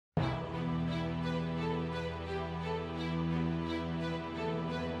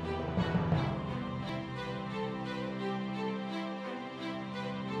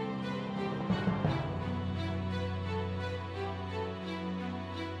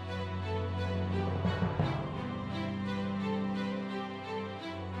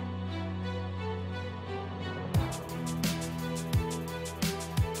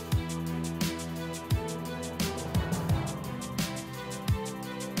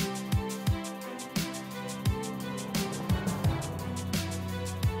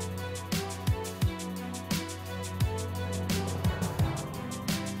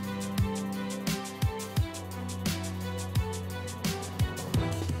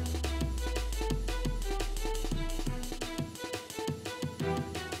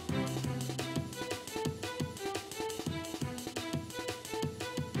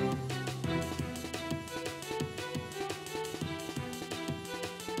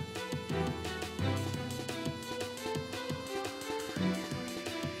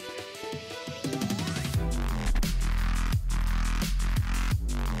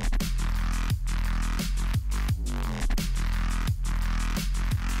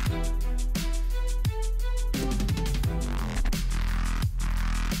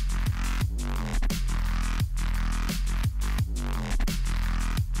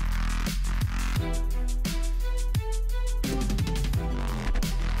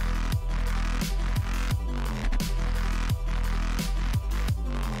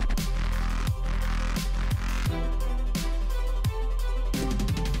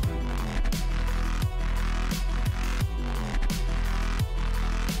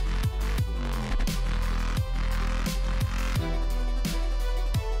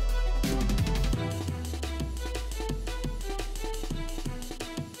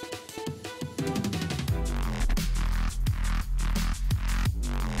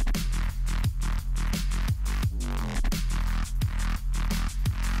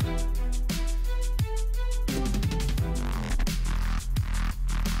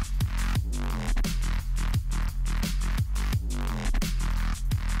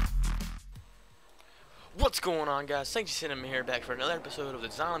What's going on, guys? Thanks for sending me here back for another episode of the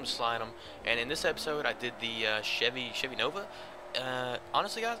Design Slide 'em. And in this episode, I did the Chevy Nova.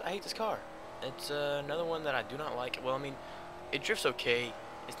 Honestly, guys, I hate this car. It's another one that I do not like. Well, I mean, it drifts okay.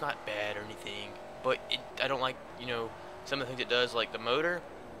 It's not bad or anything, but I don't like, you know, some of the things it does, like the motor.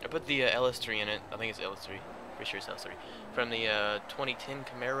 I put the LS3 in it. I think it's LS3. Pretty sure it's LS3 from the 2010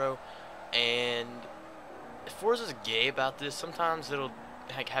 Camaro. And Forza's gay about this. Sometimes it'll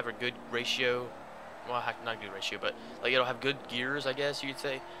have a good ratio. Well, not a good ratio, but like it'll have good gears, I guess you could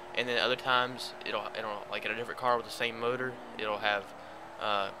say. And then other times it'll like in a different car with the same motor, it'll have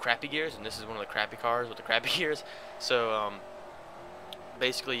crappy gears, and this is one of the crappy cars with the crappy gears. So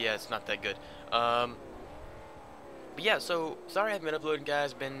basically, yeah, it's not that good. But yeah, so sorry I haven't been uploading,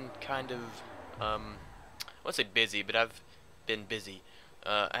 guys. Been kind of I won't say busy, but I've been busy.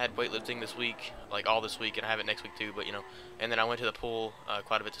 I had weightlifting this week, like all this week, and I have it next week too, but you know, and then I went to the pool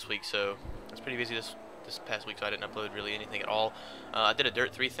quite a bit this week, so I was pretty busy this past week, so I didn't upload really anything at all. I did a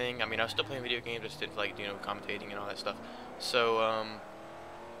Dirt 3 thing. I mean, I was still playing video games, I just didn't feel like, you know, commentating and all that stuff. So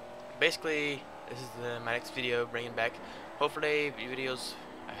basically, this is my next video, bringing back hopefully videos.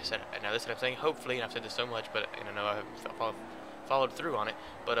 Now this is what I'm saying, hopefully, and I've said this so much, but I know I haven't followed through on it,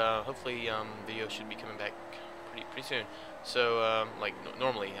 but hopefully videos should be coming back pretty soon. So like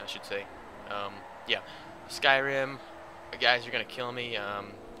normally, I should say. Yeah, Skyrim, guys, you're gonna kill me.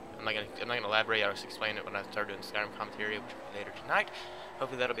 I'm not gonna elaborate. I'll just explain it when I start doing Skyrim commentary, which will be later tonight.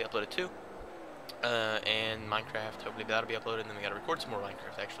 Hopefully that'll be uploaded too. And Minecraft, hopefully that'll be uploaded. And then we gotta record some more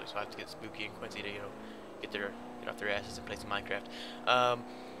Minecraft actually. So I have to get Spooky and Quincy to, you know, get off their asses and play some Minecraft.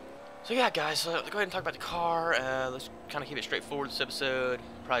 So yeah, guys, so go ahead and talk about the car. Let's kind of keep it straightforward this episode.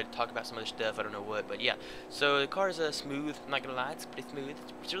 Probably talk about some other stuff, I don't know what, but yeah. So the car is smooth. I'm not gonna lie, it's pretty smooth.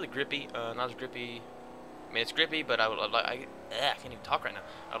 It's really grippy. Not as grippy. I mean, it's grippy, but I can't even talk right now.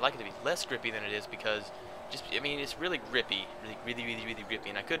 I'd like it to be less grippy than it is because I mean, it's really grippy, really grippy.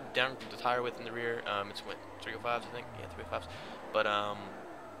 And I could down the tire width in the rear. It's what 305s, I think. Yeah, 305s. But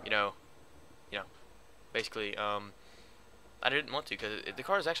you know, basically, I didn't want to because the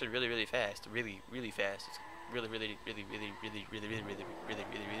car is actually really fast, really fast. It's really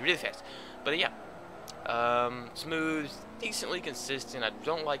fast. But yeah, smooth, decently consistent. I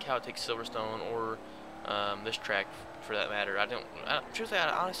don't like how it takes Silverstone or this track for that matter. Truthfully, I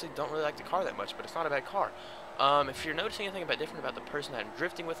honestly don't really like the car that much, but it's not a bad car. If you're noticing anything different about the person that I'm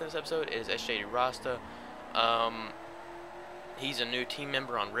drifting with in this episode, it is SJ Rasta. He's a new team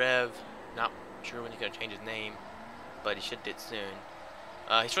member on Rev. Not sure when he's gonna change his name, but he should do it soon.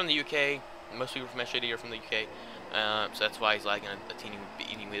 He's from the UK. Most people from SJD are from the UK, so that's why he's lagging a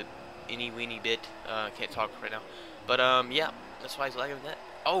teeny weeny bit. Can't talk right now, but yeah, that's why he's lagging that.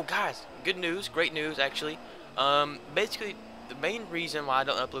 Oh, guys, good news, great news actually. Basically, the main reason why I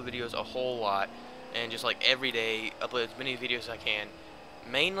don't upload videos a whole lot and just like every day upload as many videos as I can,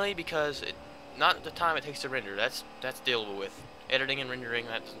 mainly because not the time it takes to render. That's dealable with. Editing and rendering,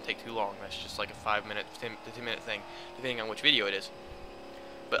 that doesn't take too long. That's just like a 5-minute, 10 to 10 minute thing, depending on which video it is.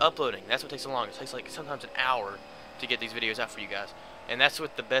 But uploading, that's what takes so long. It takes like sometimes an hour to get these videos out for you guys. And that's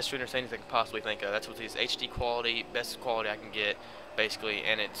what the best render settings I can possibly think of. That's what these HD quality, best quality I can get, basically.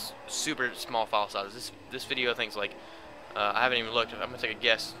 And it's super small file sizes. This video, I think, is like, I haven't even looked. I'm going to take a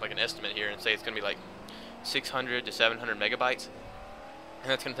guess, like an estimate here, and say it's going to be like 600 to 700 megabytes. And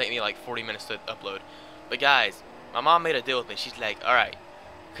that's going to take me like 40 minutes to upload. But guys, my mom made a deal with me. She's like, alright,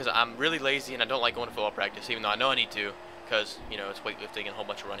 because I'm really lazy and I don't like going to football practice, even though I know I need to, because, you know, it's weightlifting and a whole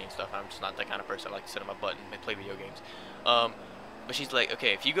bunch of running and stuff. I'm just not that kind of person. I like to sit on my butt and play video games. But she's like,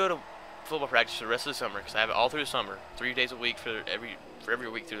 okay, if you go to football practice for the rest of the summer, because I have it all through the summer, 3 days a week for every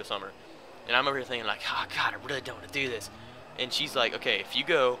week through the summer, and I'm over here thinking like, oh God, I really don't want to do this. And she's like, okay, if you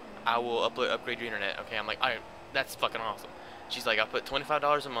go, I will upgrade your internet. Okay, I'm like, alright, that's fucking awesome. She's like, I'll put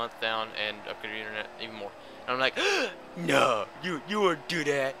 $25 a month down and upgrade your internet even more. And I'm like, no, you won't do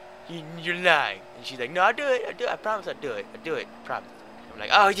that. You're lying. And she's like, no, I'll do it. I'll do it. I promise I'll do it. I'll do it. I promise. I'm like,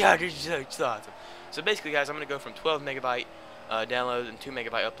 oh yeah, this is awesome. So basically, guys, I'm gonna go from 12 megabyte download and 2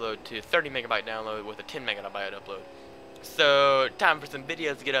 megabyte upload to 30 megabyte download with a 10 megabyte upload. So time for some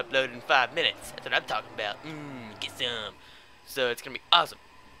videos to get uploaded in 5 minutes. That's what I'm talking about. Get some. So it's gonna be awesome.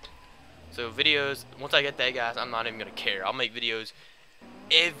 So videos, once I get that, guys, I'm not even gonna care. I'll make videos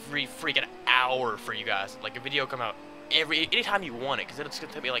every freaking hour for you guys. Like a video come out anytime you want it, because it's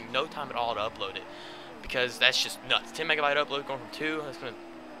gonna take me like no time at all to upload it. Because that's just nuts. 10 megabyte upload going from 2, that's gonna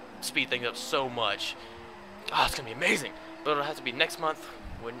speed things up so much. Oh, it's gonna be amazing. But it'll have to be next month.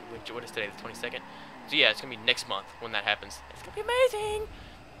 What is today? The 22nd. So yeah, it's gonna be next month when that happens. It's gonna be amazing.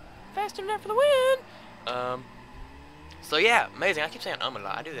 Fast internet for the win. So yeah, amazing. I keep saying a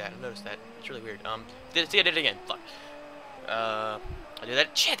lot. I do that. I noticed that. It's really weird. I did it again. Fuck. I did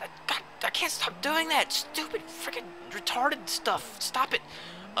that. Shit. I can't stop doing that. Stupid freaking retarded stuff. Stop it.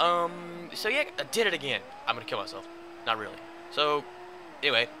 So yeah, I did it again. I'm gonna kill myself. Not really. So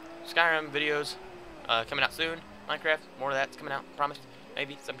anyway, Skyrim videos coming out soon. Minecraft, more of that's coming out. Promised.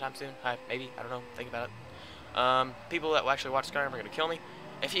 Maybe sometime soon. Maybe. I don't know. Think about it. People that will actually watch Skyrim are gonna kill me.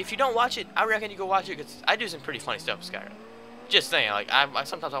 If you don't watch it, I reckon you go watch it, because I do some pretty funny stuff with Skyrim. Just saying, like,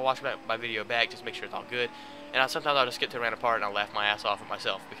 sometimes I'll watch my video back just to make sure it's all good, and sometimes I'll just skip to a random part and I'll laugh my ass off at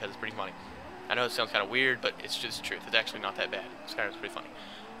myself because it's pretty funny. I know it sounds kind of weird, but it's just the truth. It's actually not that bad. Skyrim's pretty funny.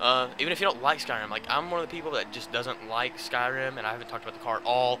 Even if you don't like Skyrim, like, I'm one of the people that just doesn't like Skyrim, and I haven't talked about the car at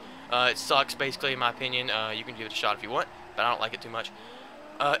all. It sucks, basically, in my opinion. You can give it a shot if you want, but I don't like it too much.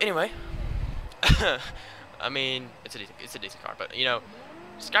 Anyway, I mean, it's a decent car, but, you know,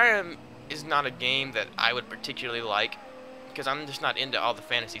 Skyrim is not a game that I would particularly like, because I'm just not into all the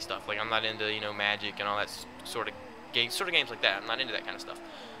fantasy stuff. Like, I'm not into, you know, magic and all that sort of games like that. I'm not into that kind of stuff.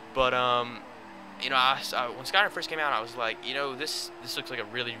 But you know, when Skyrim first came out, I was like, you know, this looks like a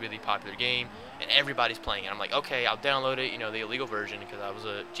really, really popular game, and everybody's playing it. I'm like, okay, I'll download it, you know, the illegal version, because I was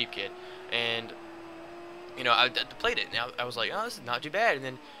a cheap kid, and you know, I played it, and I was like, oh, this is not too bad.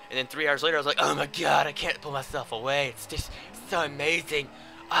 And then 3 hours later, I was like, oh my god, I can't pull myself away. It's just so amazing.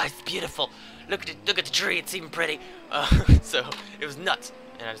 Oh, it's beautiful. Look at the tree. It's even pretty. So it was nuts,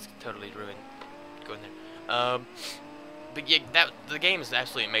 and I just totally ruined going there. But yeah, the game is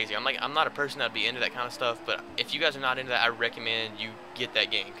absolutely amazing. I'm not a person that'd be into that kind of stuff, but if you guys are not into that, I recommend you get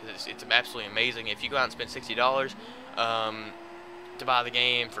that game, because it's absolutely amazing. If you go out and spend $60 to buy the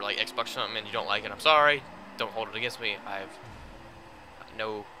game for like Xbox or something, and you don't like it, I'm sorry. Don't hold it against me. I have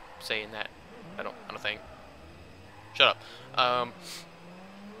no say in that. I don't think. Shut up.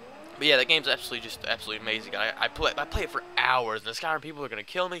 But yeah, that game's absolutely amazing. I play it for hours, and the Skyrim people are gonna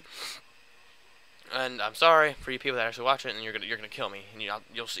kill me. And I'm sorry for you people that actually watch it, and you're gonna kill me, and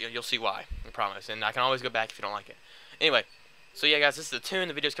you'll see why. I promise. And I can always go back if you don't like it. Anyway, so yeah, guys, this is the tune.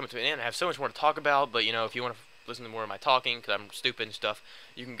 The video's coming to an end. I have so much more to talk about, but you know, if you want to listen to more of my talking, because I'm stupid and stuff,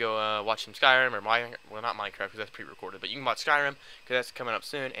 you can go watch some Skyrim, or well, not Minecraft, because that's pre-recorded, but you can watch Skyrim, because that's coming up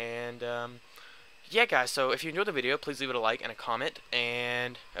soon. And yeah, guys, so if you enjoyed the video, please leave it a like and a comment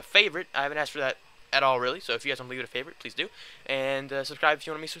and a favorite. I haven't asked for that at all, really, so if you guys want to leave it a favorite, please do. And subscribe if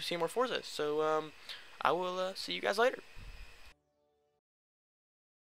you want to see more Forzas. So I will see you guys later.